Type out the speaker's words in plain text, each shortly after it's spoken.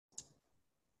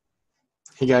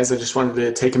Hey guys, I just wanted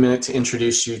to take a minute to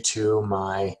introduce you to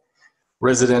my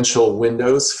residential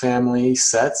windows family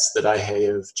sets that I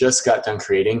have just got done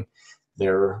creating.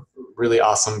 They're really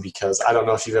awesome because I don't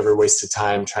know if you've ever wasted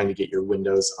time trying to get your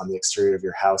windows on the exterior of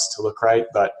your house to look right,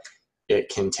 but it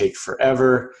can take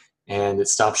forever and it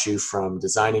stops you from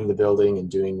designing the building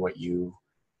and doing what you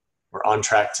were on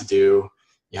track to do.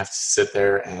 You have to sit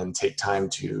there and take time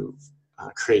to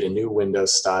create a new window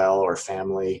style or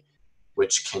family,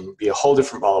 which can be a whole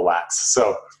different ball of wax.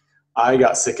 So I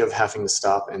got sick of having to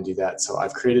stop and do that. So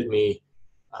I've created me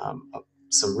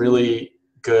some really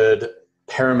good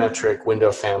parametric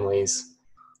window families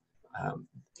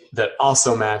that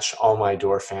also match all my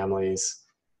door families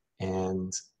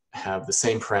and have the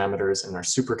same parameters and are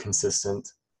super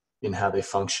consistent in how they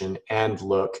function and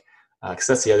look. Because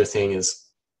that's the other thing is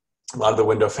a lot of the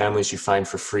window families you find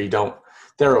for free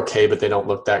they're okay, but they don't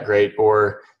look that great,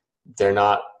 or they're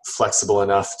not flexible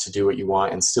enough to do what you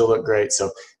want and still look great.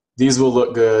 So these will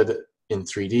look good in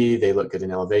 3D, they look good in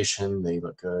elevation, they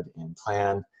look good in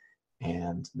plan,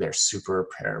 and they're super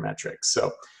parametric.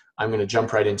 So I'm going to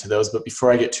jump right into those, but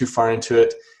before I get too far into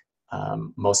it,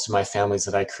 most of my families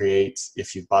that I create,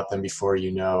 if you've bought them before,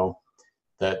 you know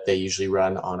that they usually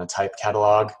run on a type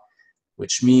catalog,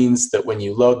 which means that when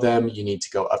you load them, you need to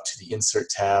go up to the Insert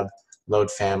tab, Load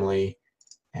Family,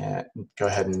 and go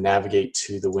ahead and navigate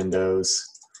to the windows.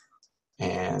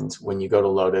 And when you go to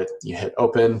load it, you hit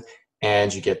Open,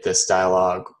 and you get this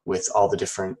dialog with all the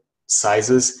different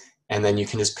sizes, and then you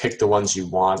can just pick the ones you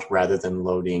want rather than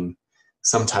loading.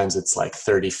 Sometimes it's like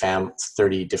 30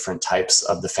 different types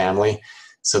of the family.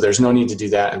 So there's no need to do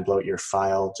that and bloat your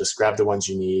file. Just grab the ones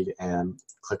you need and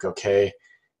click OK,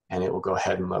 and it will go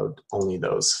ahead and load only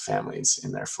those families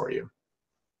in there for you.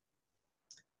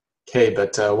 Okay,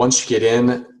 but once you get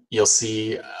in, you'll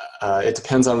see it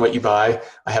depends on what you buy.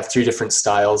 I have 3 different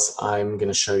styles. I'm going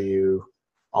to show you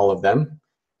all of them.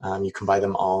 You can buy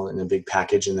them all in a big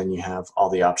package, and then you have all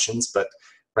the options. But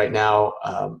right now,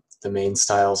 the main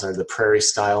styles are the Prairie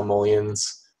style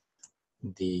mullions,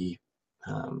 the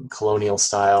colonial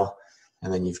style,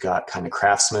 and then you've got kind of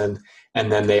Craftsman.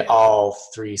 And then all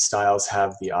 3 styles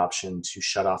have the option to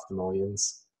shut off the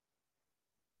mullions,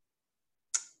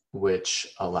 which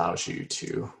allows you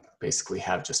to basically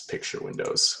have just picture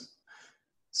windows.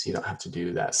 So you don't have to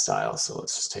do that style. So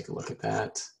let's just take a look at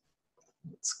that.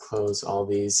 Let's close all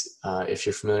these. If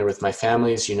you're familiar with my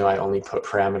families, you know I only put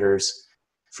parameters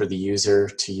for the user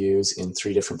to use in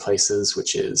 3 different places,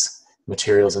 which is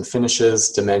materials and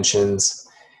finishes, dimensions,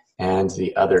 and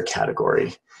the other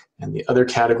category. And the other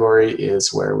category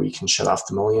is where we can shut off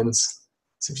the mullions.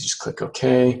 So if you just click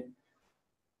OK,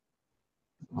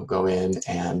 we'll go in,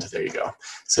 and there you go.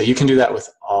 So you can do that with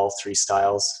all 3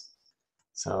 styles.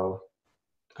 So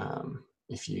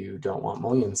if you don't want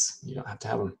mullions, you don't have to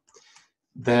have them.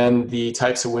 Then the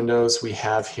types of windows we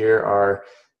have here are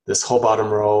this whole bottom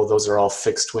row. Those are all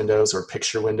fixed windows or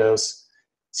picture windows.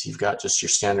 So you've got just your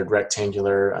standard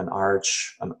rectangular, an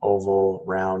arch, an oval,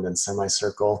 round, and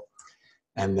semicircle.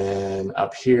 And then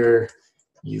up here,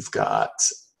 you've got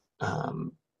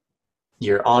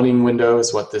your awning window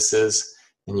is what this is.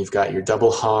 And you've got your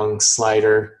double hung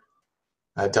slider,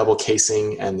 a double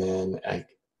casing, and then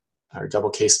or double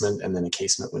casement, and then a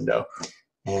casement window.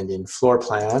 And in floor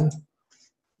plan,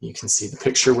 you can see the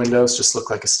picture windows just look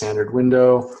like a standard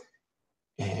window,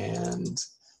 and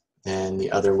then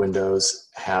the other windows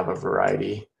have a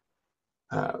variety.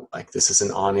 Like this is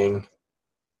an awning,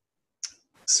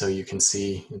 so you can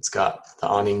see it's got the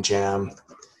awning jamb.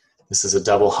 This is a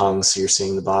double hung, so you're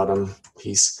seeing the bottom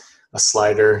piece. A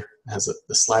slider has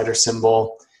the slider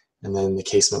symbol, and then the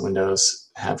casement windows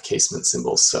have casement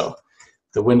symbols. So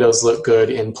the windows look good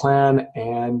in plan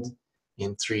and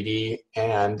in 3D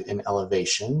and in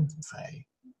elevation. If I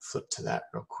flip to that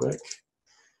real quick,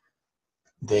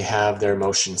 they have their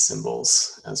motion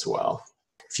symbols as well.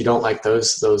 If you don't like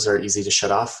those are easy to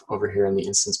shut off over here in the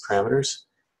instance parameters.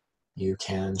 You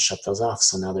can shut those off.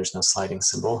 So now there's no sliding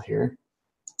symbol here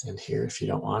and here if you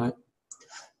don't want it.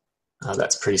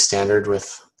 That's pretty standard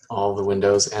with all the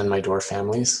windows and my door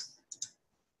families.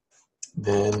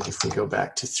 Then if we go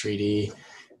back to 3D,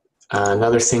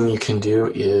 another thing you can do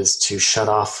is to shut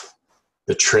off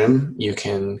the trim. You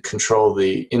can control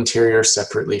the interior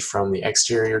separately from the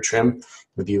exterior trim.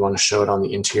 Maybe you want to show it on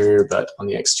the interior, but on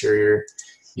the exterior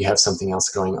you have something else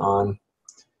going on.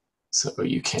 So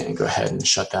you can go ahead and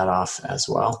shut that off as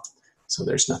well. So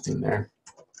there's nothing there.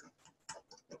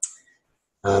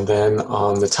 And then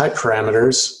on the type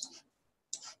parameters,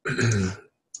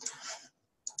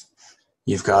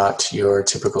 you've got your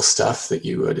typical stuff that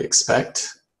you would expect.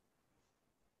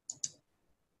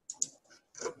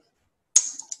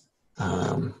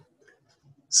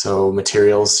 So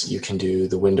materials, you can do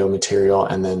the window material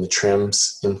and then the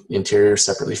trims interior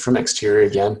separately from exterior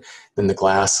again, then the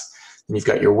glass. Then you've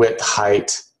got your width,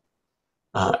 height,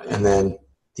 and then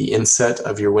the inset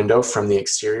of your window from the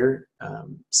exterior.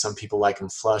 Some people like them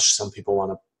flush, some people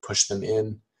want to push them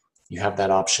in. You have that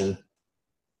option.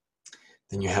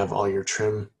 Then you have all your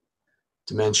trim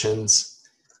dimensions.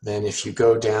 Then if you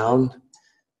go down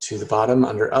to the bottom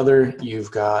under other,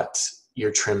 you've got your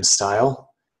trim style.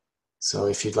 So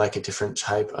if you'd like a different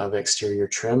type of exterior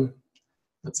trim,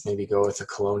 let's maybe go with a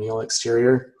colonial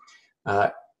exterior.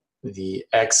 The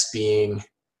X being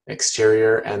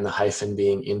exterior and the hyphen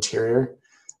being interior.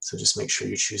 So just make sure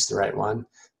you choose the right one.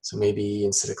 So maybe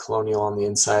instead of colonial on the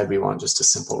inside, we want just a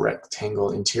simple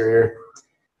rectangle interior.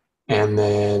 And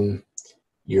then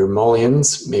your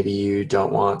mullions, maybe you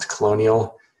don't want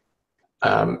colonial.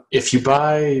 If you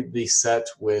buy the set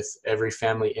with every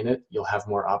family in it, you'll have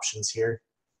more options here.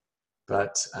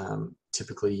 But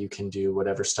typically you can do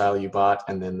whatever style you bought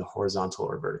and then the horizontal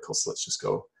or vertical. So let's just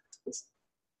go,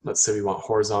 let's say we want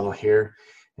horizontal here,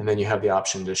 and then you have the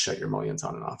option to shut your mullions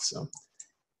on and off. So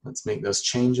let's make those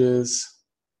changes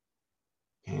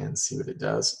and see what it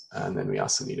does. And then we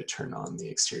also need to turn on the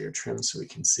exterior trim so we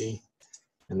can see.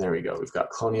 And there we go. We've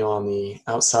got colonial on the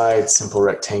outside, simple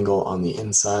rectangle on the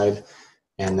inside,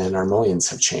 and then our mullions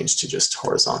have changed to just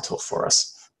horizontal for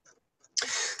us.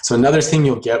 So another thing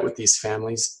you'll get with these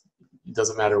families, it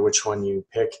doesn't matter which one you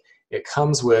pick, it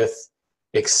comes with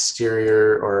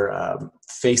exterior or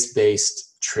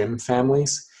face-based trim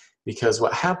families, because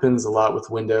what happens a lot with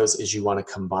windows is you want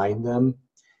to combine them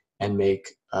and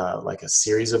make like a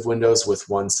series of windows with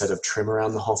one set of trim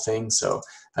around the whole thing. So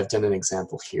I've done an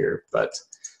example here, but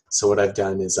so what I've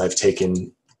done is I've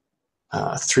taken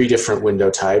 3 different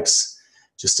window types,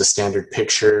 just a standard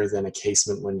picture, then a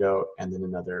casement window, and then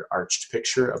another arched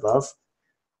picture above.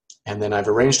 And then I've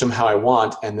arranged them how I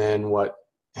want, and then what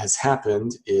has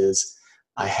happened is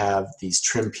I have these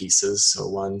trim pieces, so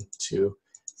 1, 2,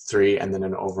 3, and then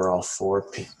an overall 4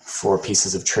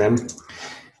 pieces of trim.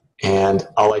 And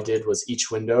all I did was each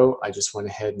window, I just went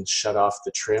ahead and shut off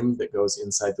the trim that goes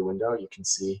inside the window. You can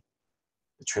see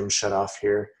the trim shut off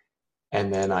here.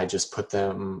 And then I just put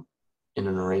them in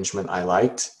an arrangement I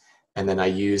liked. And then I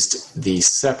used the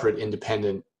separate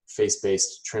independent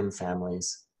face-based trim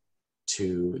families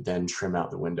to then trim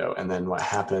out the window. And then what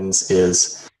happens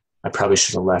is I probably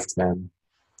should have left them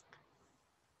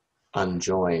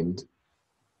unjoined.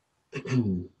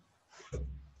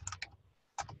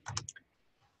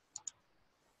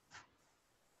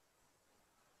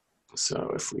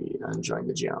 So if we unjoin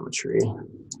the geometry,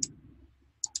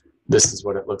 this is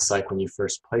what it looks like when you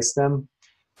first place them.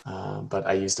 But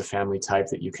I used a family type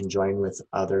that you can join with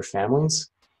other families.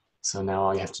 So now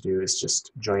all you have to do is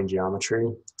just join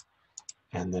geometry,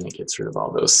 and then it gets rid of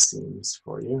all those seams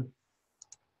for you.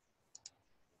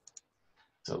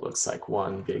 So it looks like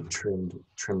one big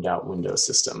trimmed out window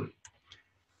system.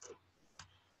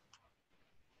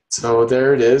 So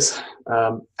there it is.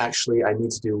 Actually, I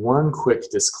need to do one quick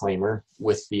disclaimer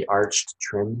with the arched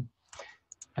trim.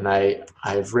 And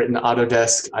I've written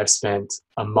Autodesk. I've spent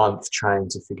a month trying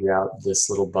to figure out this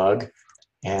little bug.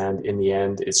 And in the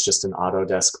end, it's just an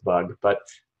Autodesk bug. But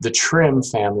the trim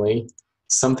family,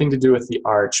 something to do with the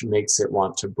arch, makes it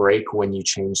want to break when you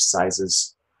change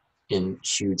sizes in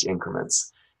huge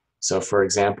increments. So for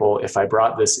example, if I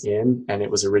brought this in and it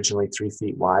was originally 3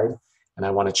 feet wide, and I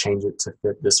want to change it to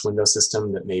fit this window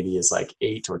system that maybe is like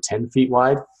 8 or 10 feet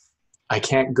wide, I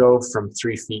can't go from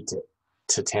 3 feet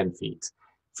to 10 feet.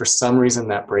 For some reason,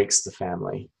 that breaks the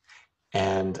family.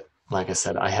 And like I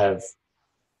said, I have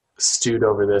stewed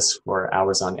over this for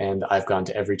hours on end. I've gone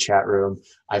to every chat room.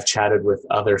 I've chatted with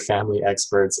other family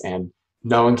experts, and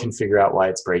no one can figure out why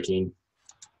it's breaking.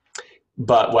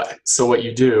 But what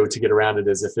you do to get around it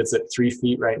is if it's at 3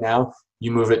 feet right now,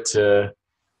 you move it to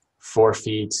 4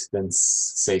 feet, then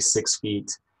say 6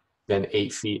 feet, then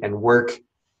 8 feet, and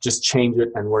just change it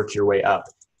and work your way up,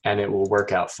 and it will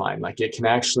work out fine. Like, it can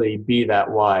actually be that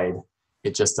wide,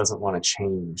 it just doesn't want to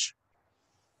change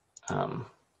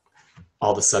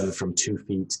all of a sudden from 2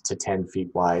 feet to 10 feet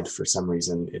wide. For some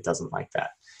reason, it doesn't like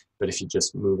that. But if you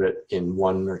just move it in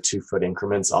 1 or 2 foot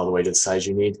increments all the way to the size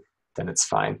you need, then it's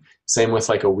fine. Same with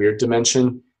like a weird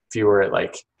dimension. If you were at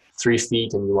like 3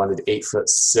 feet and you wanted 8 foot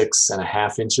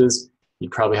 6.5 inches,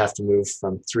 you'd probably have to move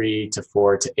from 3 to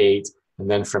 4 to 8, and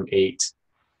then from 8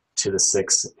 to the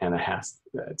 6.5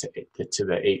 to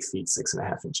the 8 feet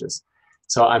 6.5 inches.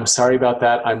 So I'm sorry about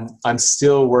that. I'm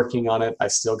still working on it.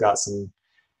 I've still got some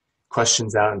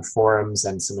questions out in forums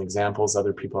and some examples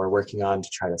other people are working on to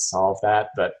try to solve that.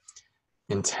 But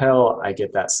until I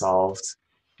get that solved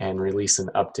and release an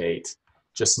update.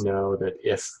 Just know that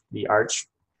if the arch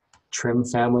trim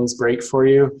families break for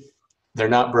you, they're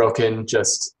not broken,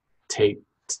 just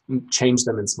change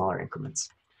them in smaller increments.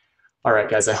 All right,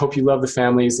 guys, I hope you love the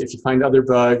families. If you find other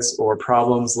bugs or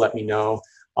problems, let me know.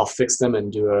 I'll fix them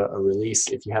and do a release.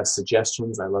 If you have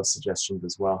suggestions, I love suggestions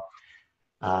as well.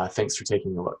 Thanks for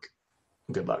taking a look.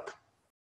 Good luck.